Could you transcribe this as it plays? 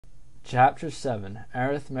Chapter 7,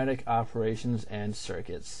 Arithmetic Operations and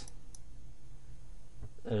Circuits.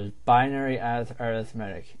 Binary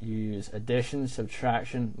arithmetic. You use addition,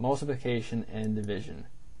 subtraction, multiplication, and division.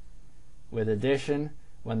 With addition,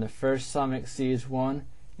 when the first sum exceeds 1,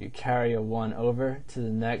 you carry a 1 over to the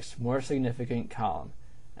next more significant column,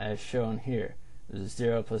 as shown here.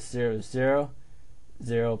 0 plus 0 is 0,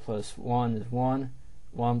 0 plus 1 is 1,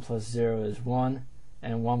 1 plus 0 is 1,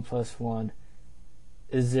 and 1 plus 1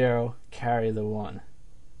 is 0, carry the 1.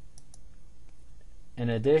 In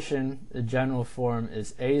addition, the general form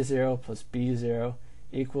is A0 plus B0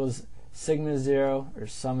 equals sigma 0, or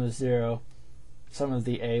sum of 0, sum of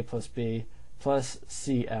the A plus B, plus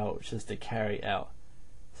C out, which is the carry out.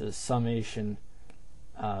 It's a summation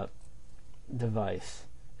device.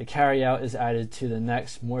 The carry out is added to the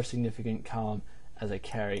next more significant column as a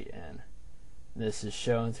carry in. This is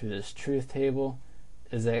shown through this truth table,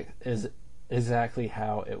 is exactly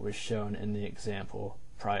how it was shown in the example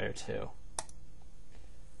prior to.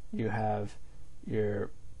 You have in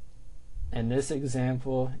this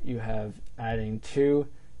example, you have adding two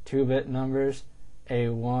 2-bit numbers,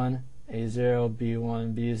 A1, A0,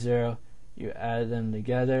 B1, B0. You add them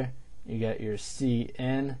together, you get your C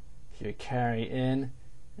in, your carry in,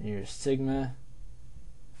 and your sigma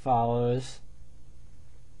follows,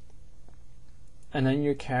 and then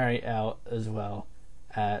your carry out as well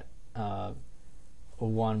at a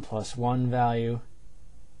 1 plus 1 value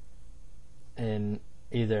in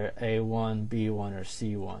either A1, B1, or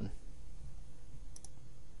C1.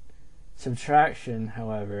 Subtraction,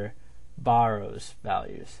 however, borrows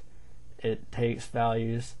values. It takes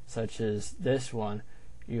values such as this one.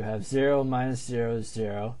 You have 0 minus 0 is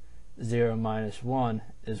 0, 0 minus 1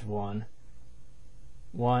 is 1,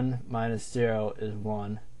 1 minus 0 is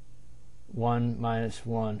 1, 1 minus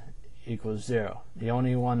 1 equals 0. The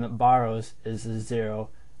only one that borrows is the 0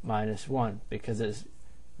 minus 1 because its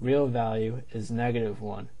real value is negative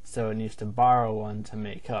 1, so it needs to borrow 1 to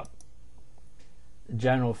make up. The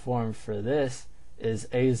general form for this is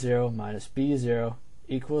A0 minus B0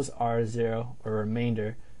 equals R0, or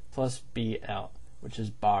remainder, plus B out, which is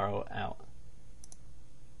borrow out.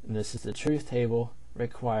 And this is the truth table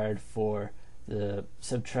required for the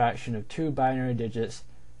subtraction of two binary digits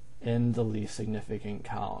in the least significant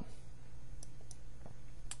column.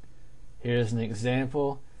 Here's an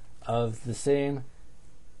example of the same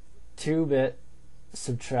 2-bit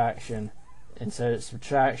subtraction. Instead of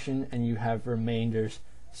subtraction, and you have remainders,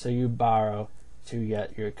 so you borrow to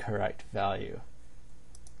get your correct value.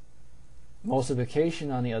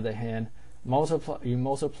 Multiplication, on the other hand, you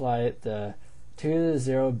multiply the 2 to the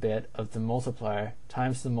 0 bit of the multiplier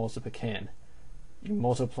times the multiplicand. You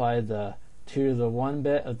multiply the 2 to the 1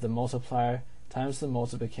 bit of the multiplier times the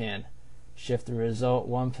multiplicand. Shift the result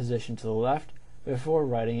 1 position to the left before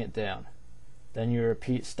writing it down. Then you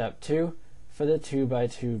repeat step 2 for the 2 by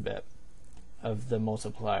 2 bit of the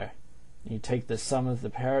multiplier. You take the sum of the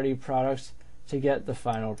parity products to get the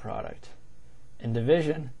final product. In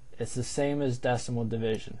division, it's the same as decimal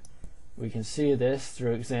division. We can see this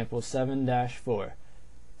through example 7-4.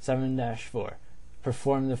 7-4.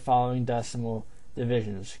 Perform the following decimal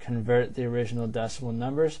divisions. Convert the original decimal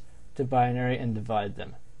numbers to binary and divide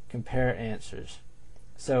them. Compare answers.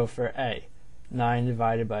 So for A, 9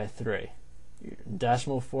 divided by 3.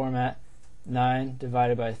 Decimal format, 9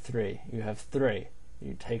 divided by 3. You have 3.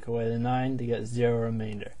 You take away the 9 to get 0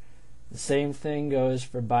 remainder. The same thing goes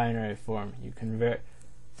for binary form. You convert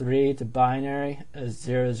 3 to binary as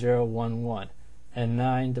 0011, and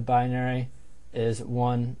 9 to binary is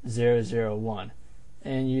 1001,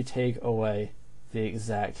 and you take away the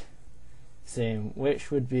exact same,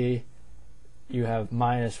 which would be you have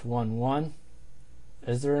minus 11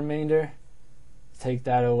 as the remainder. Take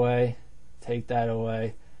that away,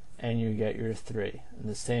 and you get your 3. And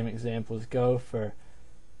the same examples go for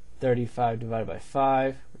 35 divided by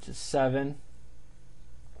 5, which is 7,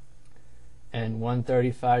 and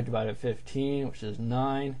 135 divided by 15, which is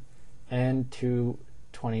 9, and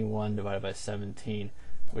 221 divided by 17,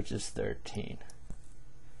 which is 13.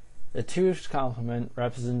 The 2's complement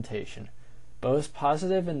representation. Both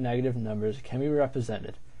positive and negative numbers can be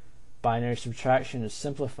represented. Binary subtraction is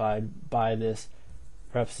simplified by this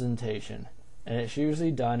representation, and it's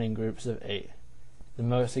usually done in groups of 8. The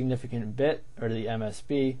most significant bit, or the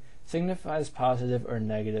MSB, signifies positive or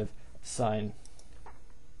negative sign.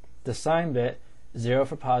 The sign bit, 0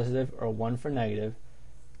 for positive or 1 for negative,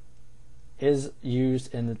 is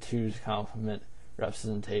used in the 2's complement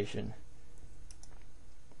representation.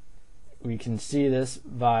 We can see this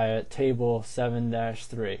via table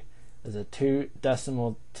 7-3 as a 2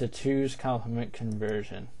 decimal to 2's complement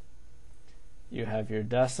conversion. you have your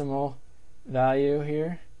decimal value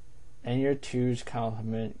here and your 2's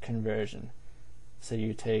complement conversion. So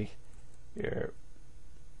you take your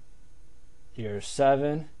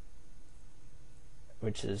 7,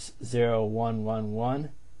 which is 0, 1, 1, 1,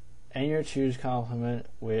 and your 2's complement,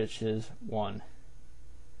 which is 1.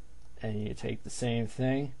 And you take the same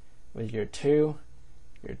thing with your 2.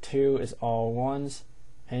 Your 2 is all 1's,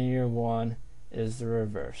 and your 1 is the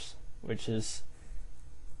reverse, which is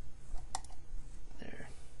there.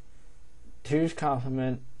 2's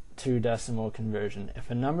complement to decimal conversion. If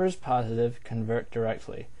a number is positive, convert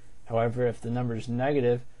directly. However, if the number is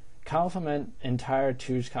negative, complement entire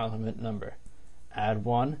 2's complement number. Add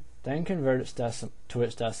 1, then convert it to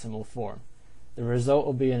its decimal form. The result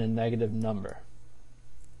will be in a negative number.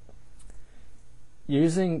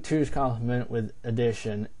 Using 2's complement with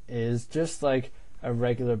addition is just like a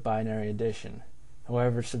regular binary addition.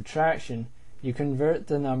 However, subtraction, you convert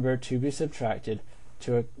the number to be subtracted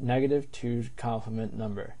to a negative 2's complement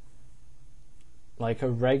number, like a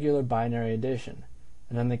regular binary addition,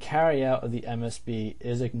 and then the carry out of the MSB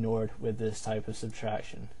is ignored with this type of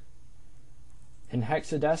subtraction. In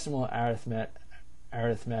hexadecimal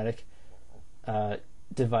arithmetic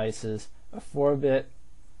devices, a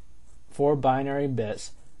 4 binary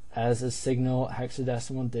bits as a signal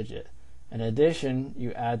hexadecimal digit. In addition,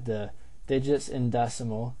 you add the digits in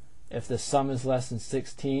decimal. If the sum is less than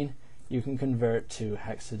 16, you can convert to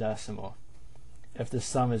hexadecimal. If the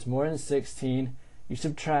sum is more than 16, you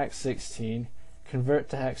subtract 16, convert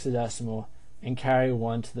to hexadecimal, and carry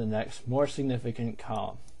 1 to the next more significant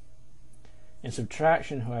column. In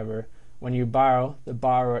subtraction, however, when you borrow, the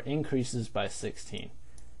borrower increases by 16.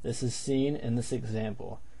 This is seen in this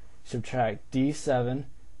example. Subtract D7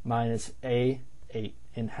 minus A8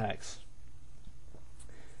 in hex.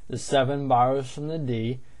 The 7 borrows from the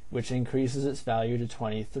D, which increases its value to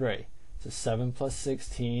 23. So 7 plus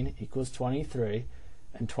 16 equals 23,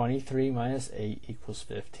 and 23 minus 8 equals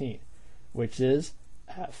 15, which is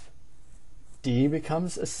F. D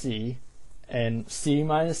becomes a C, and C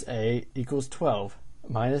minus A equals 12,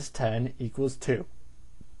 minus 10 equals 2.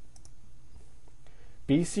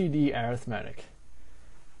 BCD Arithmetic.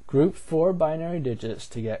 Group 4 binary digits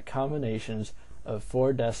to get combinations of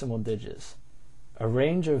 4 decimal digits. A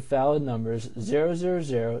range of valid numbers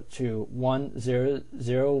 000 to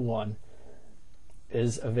 1001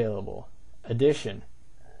 is available. Addition.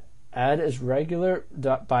 Add as regular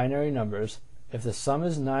binary numbers. If the sum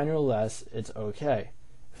is 9 or less, it's okay.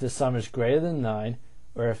 If the sum is greater than 9,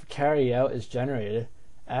 or if carry out is generated,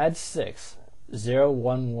 add 6, 0,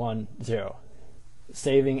 1, 1, 0,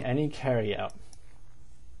 saving any carry out.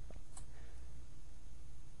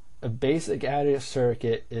 A basic adder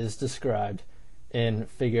circuit is described in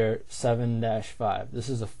figure 7-5. This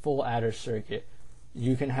is a full adder circuit.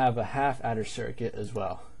 You can have a half adder circuit as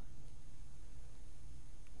well.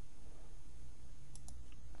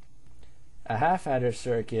 A half adder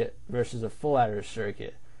circuit versus a full adder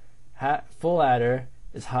circuit. Full adder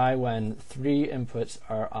is high when 3 inputs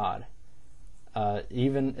are odd.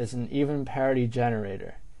 Even is an even parity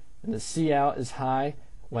generator. And the Cout is high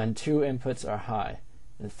when 2 inputs are high,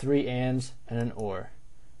 and 3 ands and an or.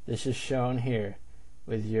 This is shown here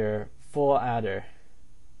with your full adder,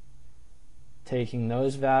 taking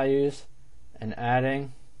those values and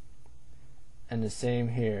adding, and the same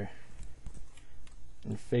here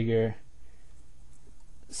in figure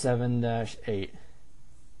 7-8.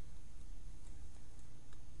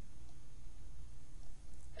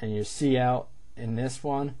 And your Cout in this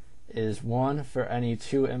one is 1 for any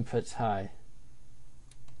 2 inputs high.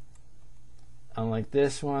 Unlike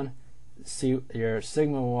this one, your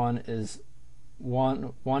sigma 1 is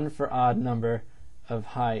 1 for odd number of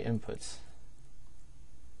high inputs.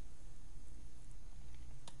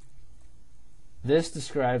 This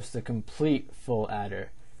describes the complete full adder.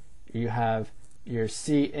 You have your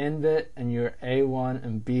Cin bit and your A1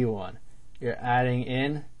 and B1. You're adding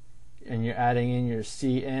in, and you're adding in your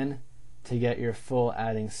Cin to get your full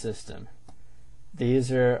adding system.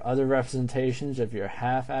 These are other representations of your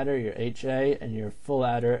half adder, your HA, and your full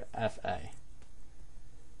adder, FA.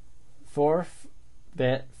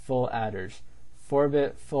 4-bit full adders.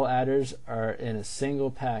 4-bit full adders are in a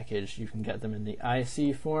single package. You can get them in the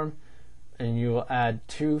IC form, and you will add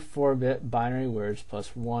 2 4-bit binary words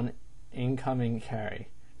plus 1 incoming carry.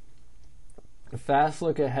 A fast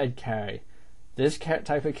look ahead carry. This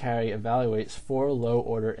type of carry evaluates 4 low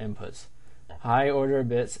order inputs. High order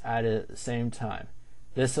bits added at the same time.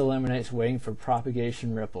 This eliminates waiting for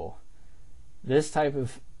propagation ripple. This type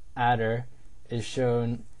of adder is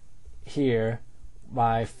shown here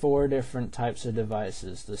by 4 different types of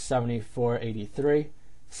devices: the 7483,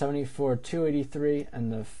 74283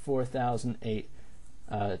 and the 4008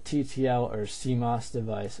 TTL or CMOS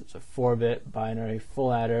device. It's a 4-bit binary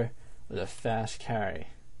full adder with a fast carry.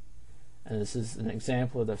 And this is an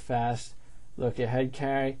example of the fast look-ahead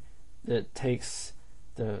carry that takes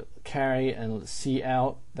the carry and C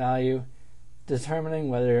out value, determining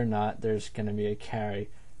whether or not there's going to be a carry,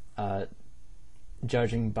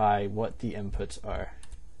 judging by what the inputs are.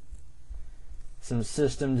 Some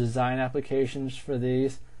system design applications for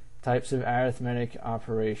these types of arithmetic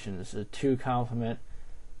operations: a 2-complement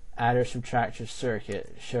adder-subtractor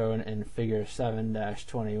circuit shown in figure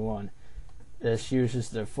 7-21. This uses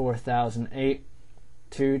the 4008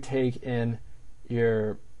 to take in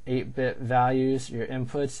your 8-bit values, your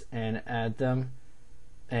inputs, and add them,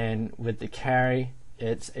 and with the carry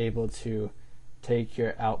it's able to take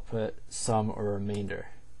your output sum or remainder.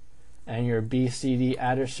 And your BCD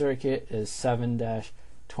adder circuit is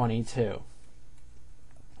 7-22,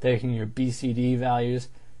 taking your BCD values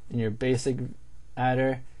in your basic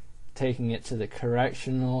adder, taking it to the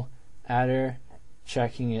correctional adder,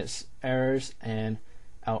 checking its errors, and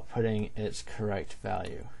outputting its correct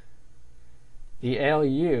value. The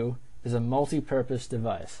ALU is a multi-purpose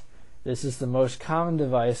device. This is the most common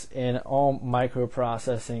device in all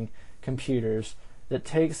microprocessing computers that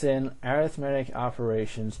takes in arithmetic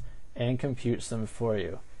operations and computes them for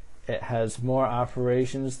you. It has more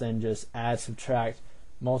operations than just add, subtract,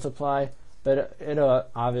 multiply, but it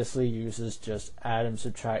obviously uses just add and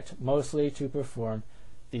subtract mostly to perform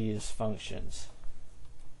these functions.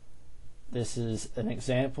 This is an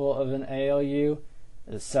example of an ALU.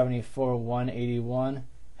 The 74181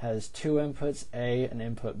 has 2 inputs, A and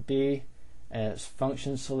input B, and its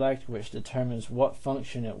function select, which determines what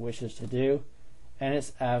function it wishes to do, and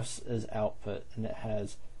its F's is output, and it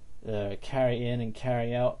has the carry in and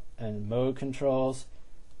carry out and mode controls,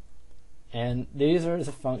 and these are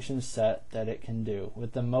the function set that it can do.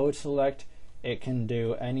 With the mode select, it can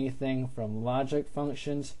do anything from logic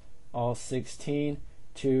functions, all 16,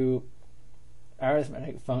 to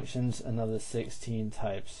arithmetic functions, another 16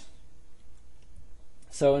 types.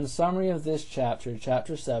 So in summary of this chapter,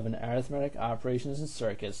 Chapter 7, Arithmetic Operations and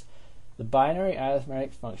Circuits, the binary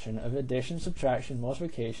arithmetic function of addition, subtraction,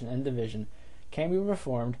 multiplication, and division can be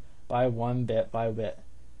performed by 1 bit by bit,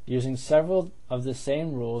 using several of the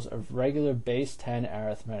same rules of regular base 10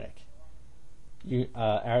 arithmetic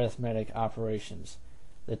operations.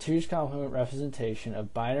 The 2's complement representation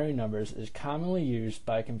of binary numbers is commonly used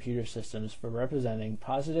by computer systems for representing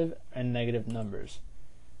positive and negative numbers.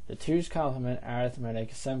 The 2's complement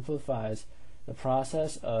arithmetic simplifies the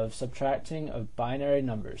process of subtracting of binary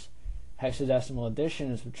numbers. Hexadecimal addition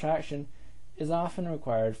and subtraction is often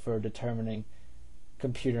required for determining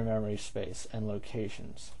computer memory space and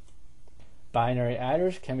locations. Binary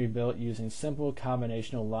adders can be built using simple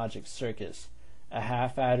combinational logic circuits. A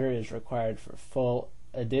half adder is required for full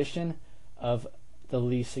addition of the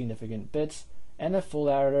least significant bits, and a full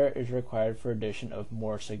adder is required for addition of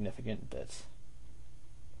more significant bits.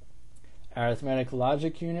 Arithmetic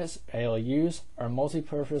logic units, ALUs, are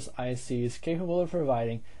multi-purpose ICs capable of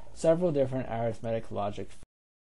providing several different arithmetic logic